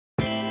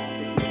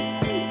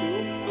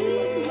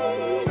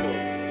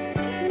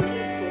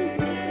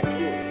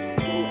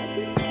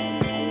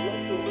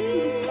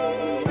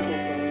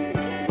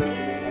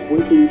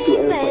emergency to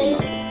airplane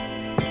mode.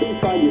 Please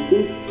find your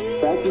seats,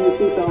 fasten your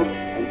seatbelts,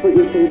 and put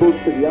your tables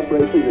to the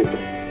upright position.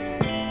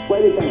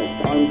 Flight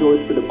attendants, arm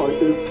doors for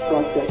departure,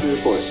 cross-check and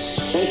report.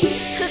 Thank you.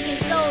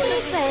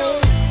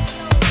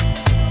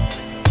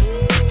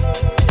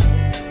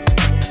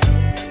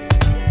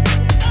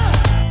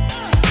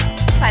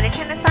 Flight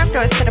attendants, arm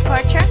doors for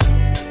departure.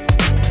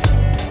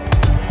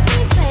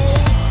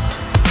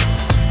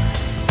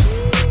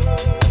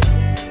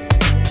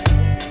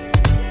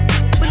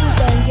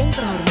 Penumpang yang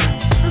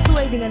terhormat,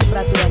 sesuai dengan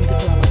peraturan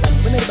keselamatan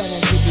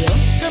penerbangan sipil,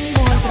 kami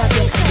mohon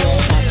perhatian Anda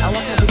saat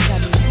awak kabin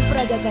kami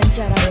memperagakan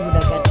cara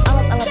menggunakan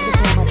alat-alat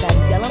keselamatan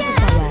dalam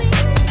pesawat.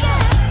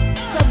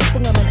 Sabuk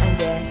pengaman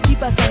Anda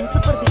dipasang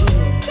seperti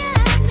ini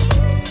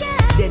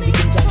dan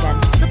dikencangkan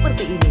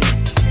seperti ini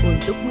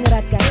untuk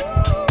mengeratkan,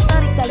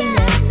 tarik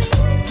talinya,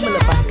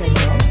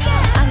 melepaskannya,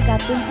 angkat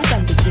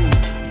tumpukan besi.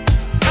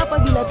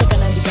 Apabila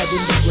tekanan di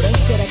kabin berkurang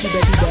secara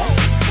tiba-tiba,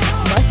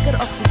 masker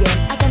oksigen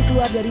akan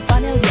keluar dari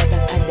panel di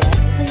atas Anda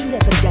sehingga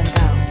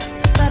terjangkau.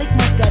 Tarik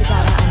masker ke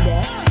arah Anda,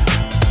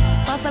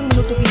 pasang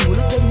menutupi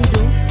mulut dan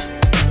hidung,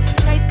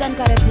 kaitkan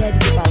karetnya di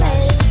kepala,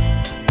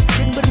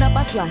 dan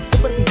bernapaslah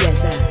seperti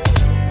biasa.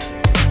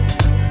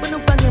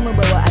 Penumpang yang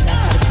membawa anak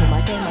harus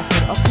memakai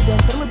masker oksigen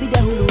terlebih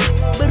dahulu,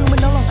 baru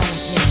menolong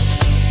anaknya.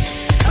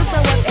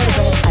 Pesawat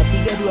Airbus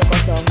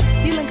A320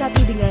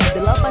 dilengkapi dengan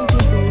 8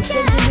 pintu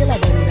dan jendela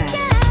darurat,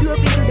 2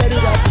 pintu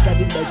darurat di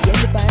kabin bagian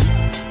depan,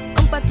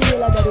 4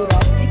 jendela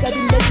darurat di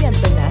kabin bagian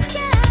tengah,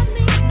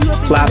 2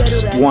 pintu Flaps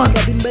darurat 1. di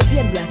kabin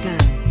bagian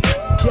belakang.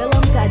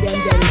 Dalam keadaan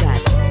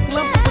darurat,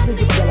 lampu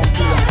petunjuk jalan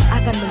keluar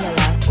akan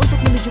menyala untuk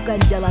menunjukkan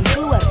jalan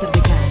keluar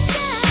terdekat.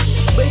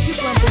 Baju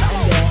pelampung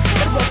Anda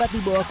terdapat di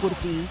bawah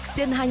kursi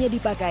dan hanya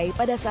dipakai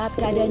pada saat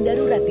keadaan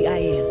darurat di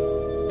air.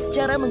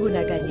 Cara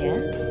menggunakannya,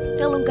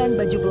 kalungkan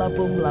baju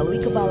pelampung melalui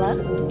kepala,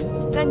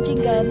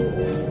 kancingkan,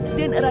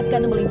 dan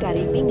eratkan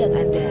melingkari pinggang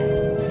Anda.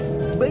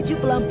 Baju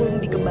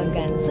pelampung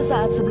dikembangkan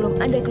sesaat sebelum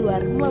Anda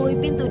keluar melalui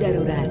pintu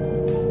darurat.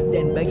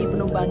 Dan bagi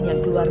penumpang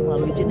yang keluar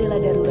melalui jendela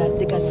darurat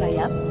dekat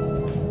sayap,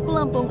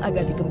 pelampung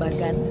agak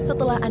dikembangkan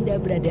setelah Anda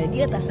berada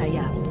di atas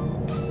sayap.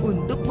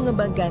 Untuk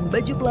mengembangkan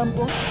baju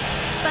pelampung,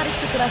 tarik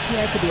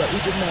sekerasnya kedua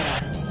ujung merah.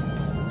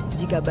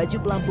 Jika baju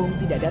pelampung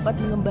tidak dapat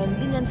mengembang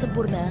dengan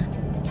sempurna,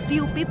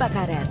 tiup pipa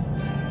karet.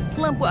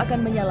 Lampu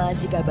akan menyala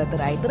jika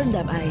baterai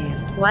terendam air.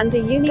 Wanda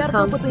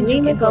Unicom,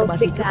 Lima Golf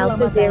Victor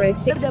Alpha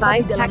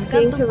 065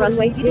 taxiing to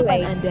runway 28.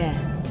 Anda.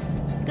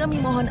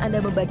 Kami mohon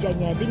Anda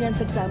membacanya dengan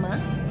seksama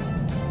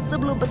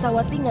sebelum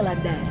pesawat tinggal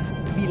landas.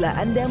 Bila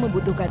Anda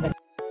membutuhkan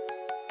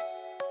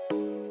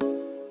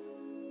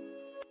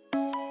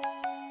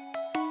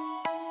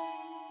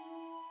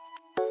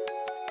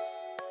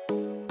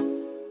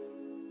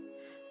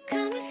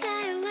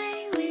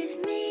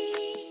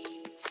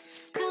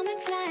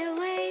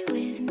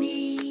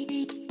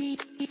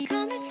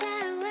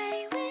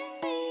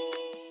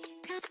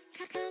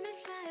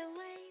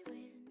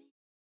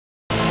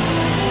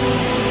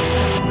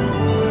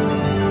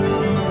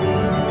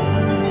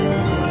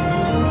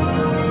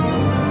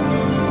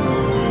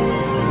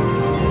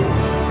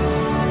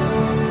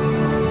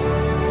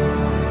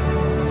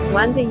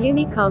Wanda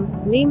Unicom,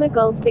 Lima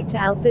Golf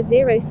Victor Alpha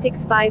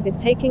 065 is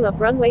taking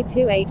off runway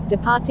 28,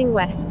 departing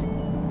west.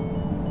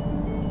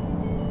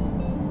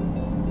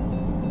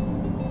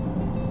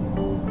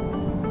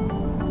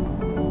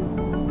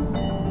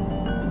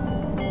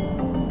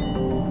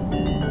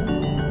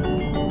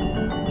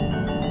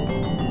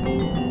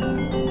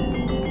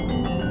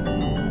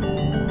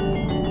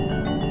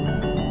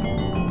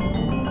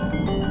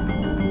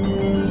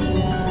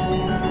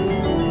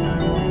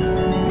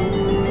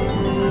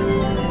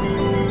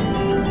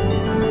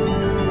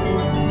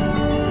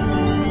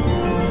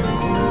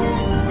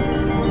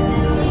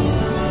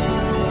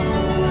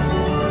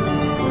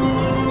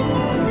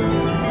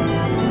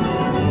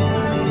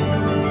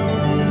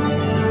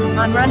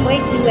 On runway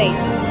 28.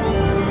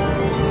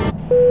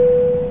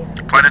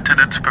 Flight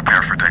attendants,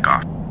 prepare for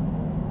takeoff.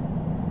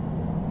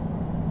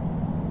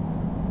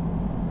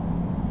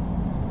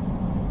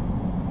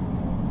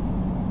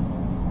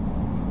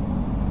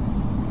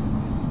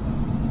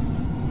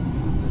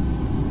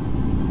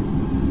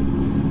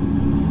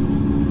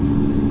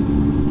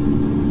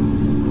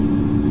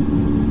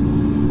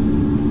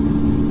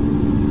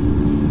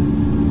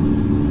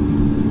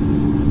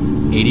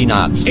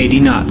 knots. 80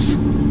 knots.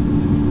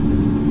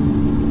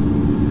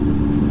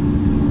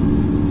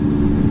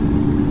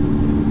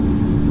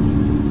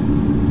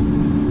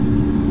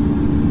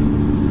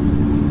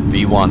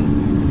 V1.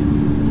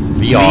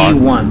 VR.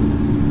 V1.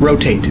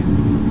 Rotate.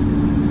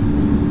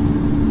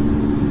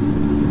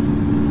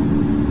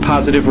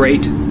 Positive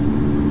rate.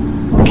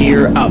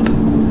 Gear up.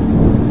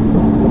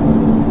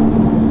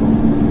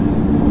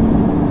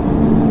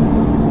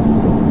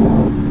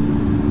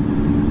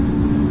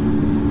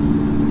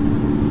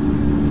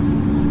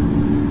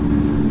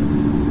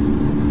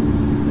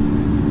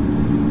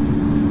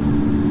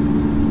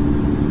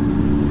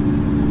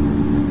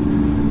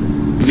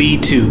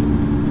 V2.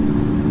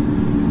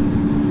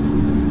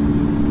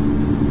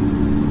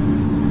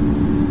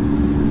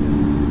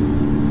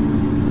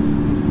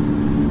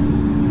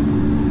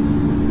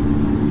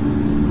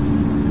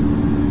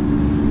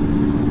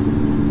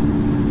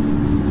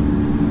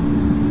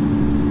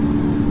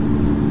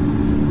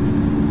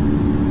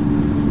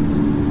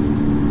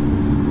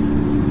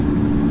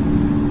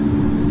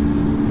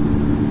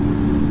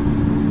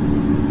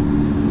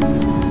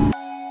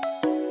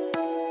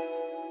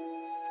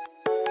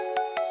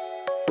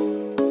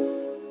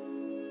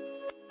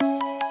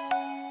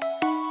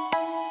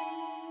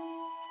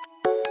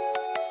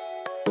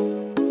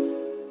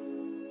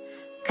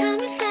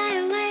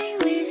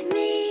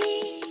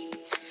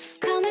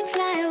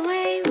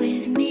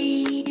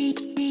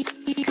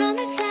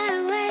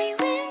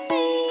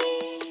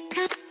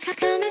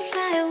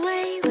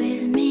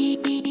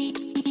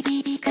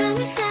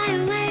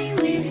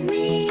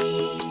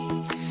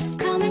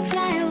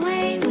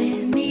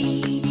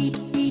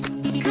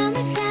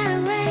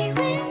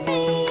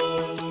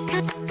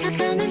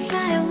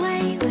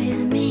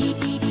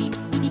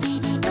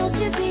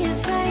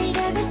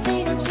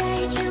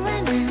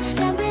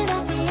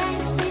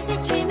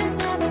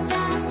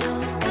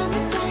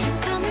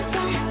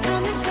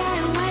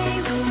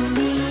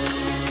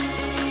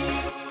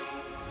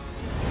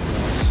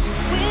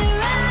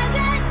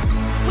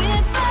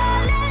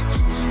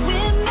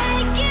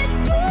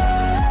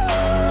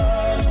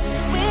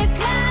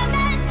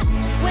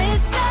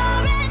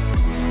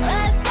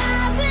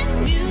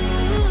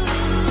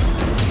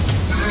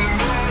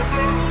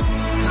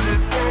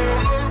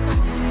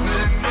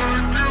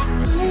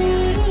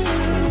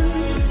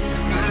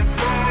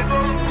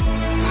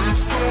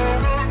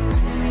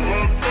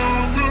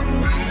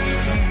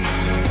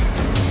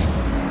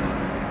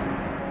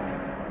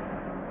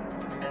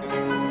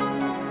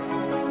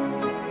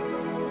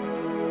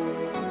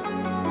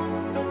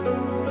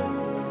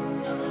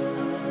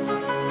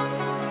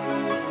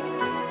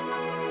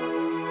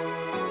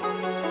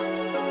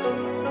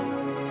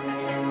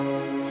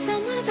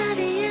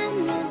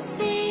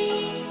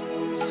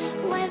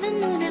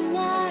 the moon and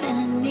what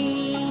I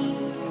need.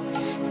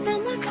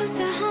 Somewhere close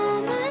to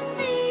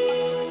harmony.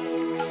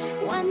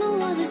 When the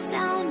world is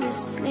sound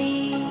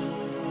asleep,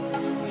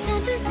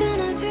 something's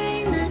gonna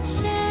bring the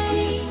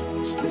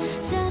change.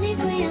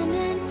 Journeys we are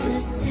meant to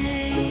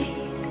take.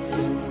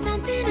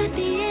 Something at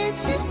the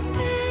edge of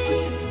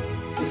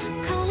space,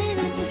 calling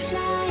us to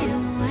fly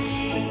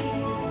away.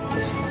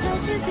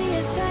 Don't you be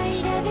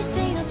afraid,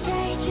 everything will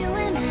change. You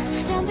and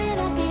I, jumping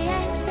off the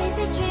edge. They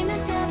say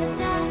dreamers never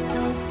die. So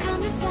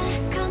come and fly,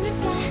 come and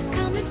fly,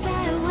 come and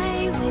fly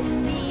away with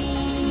me.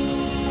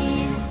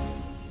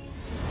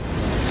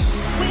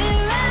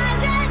 We're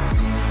rising,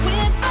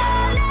 we're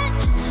falling,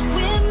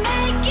 we're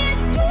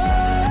making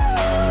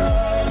through.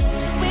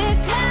 We're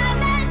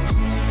climbing,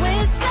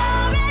 we're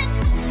soaring,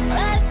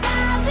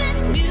 1,000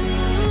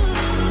 views.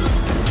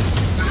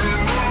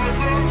 We're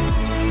rising,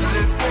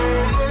 we're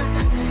falling,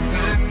 we're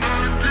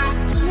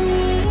making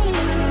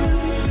through.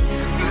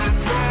 We're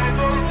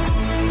climbing,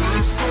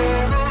 we're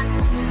soaring,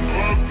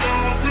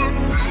 1,000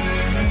 views.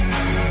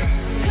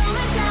 Come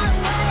and fly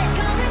away,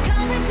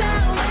 come and fly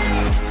away,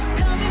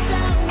 come and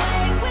fly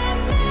away with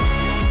me.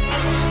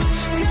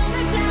 Come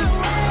and fly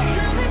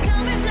away,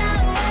 come and fly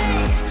away,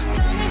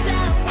 come and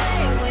fly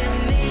away with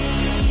me.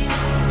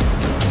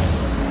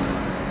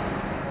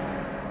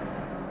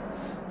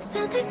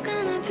 Something's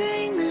gonna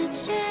bring the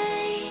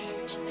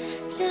change.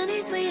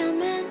 Journeys we are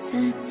meant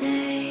to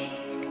take.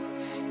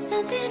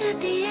 Something at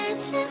the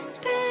edge of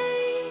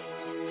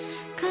space,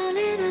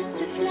 calling us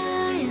to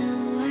fly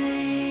away.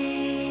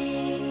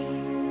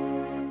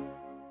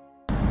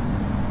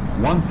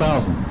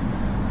 1,000.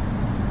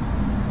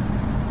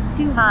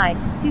 Too high,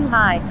 too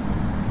high.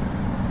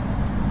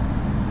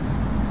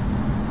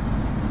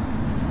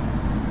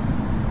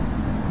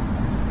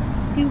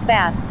 Too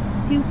fast,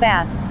 too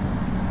fast.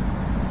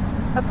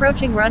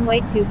 Approaching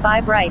runway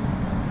 25 right.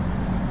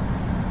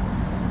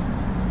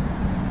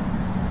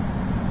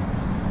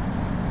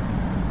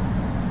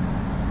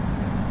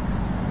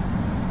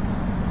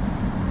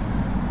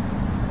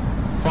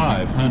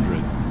 Five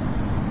hundred.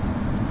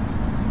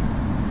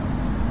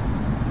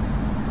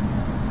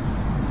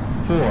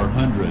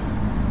 400.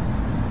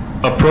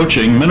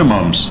 Approaching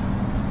minimums.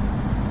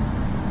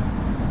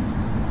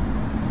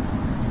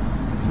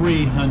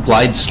 300.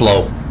 Glide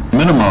slow.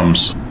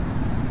 Minimums.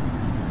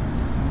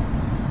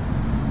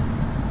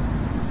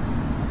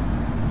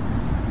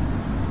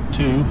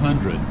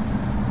 200.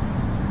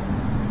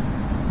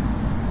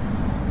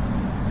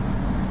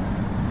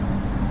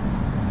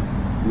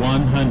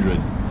 100.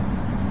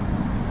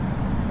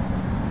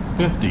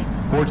 50,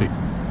 40,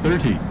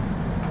 30,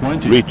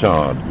 20.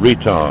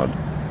 Retard.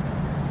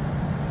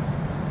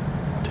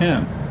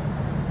 10.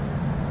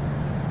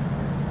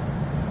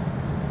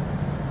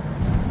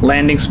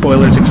 Landing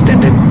spoilers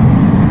extended.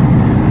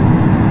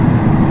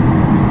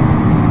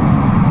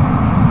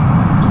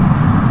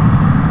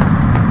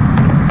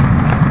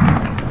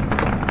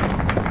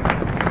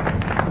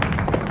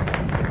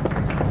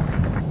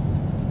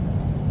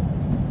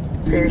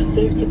 For your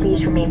safety,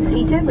 please remain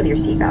seated with your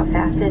seatbelt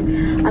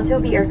fastened until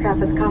the aircraft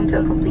has come to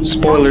a complete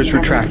stop. Spoilers And the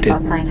retracted.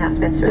 seatbelt sign has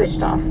been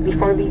switched off.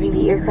 Before leaving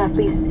the aircraft,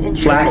 please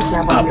ensure Flaps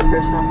that you have all up. your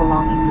personal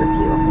belongings with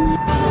you.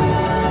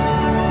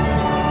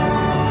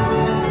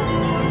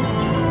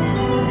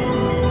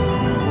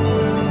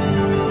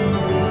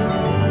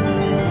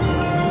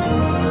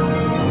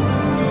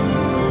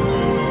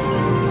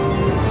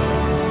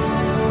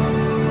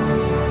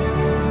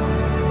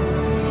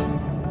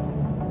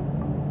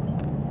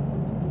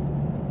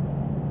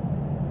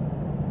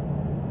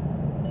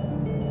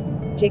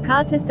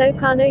 Jakarta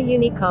Soekarno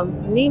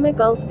Unicom, Lima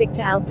Golf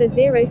Victor Alpha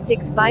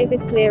 065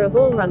 is clear of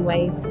all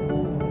runways.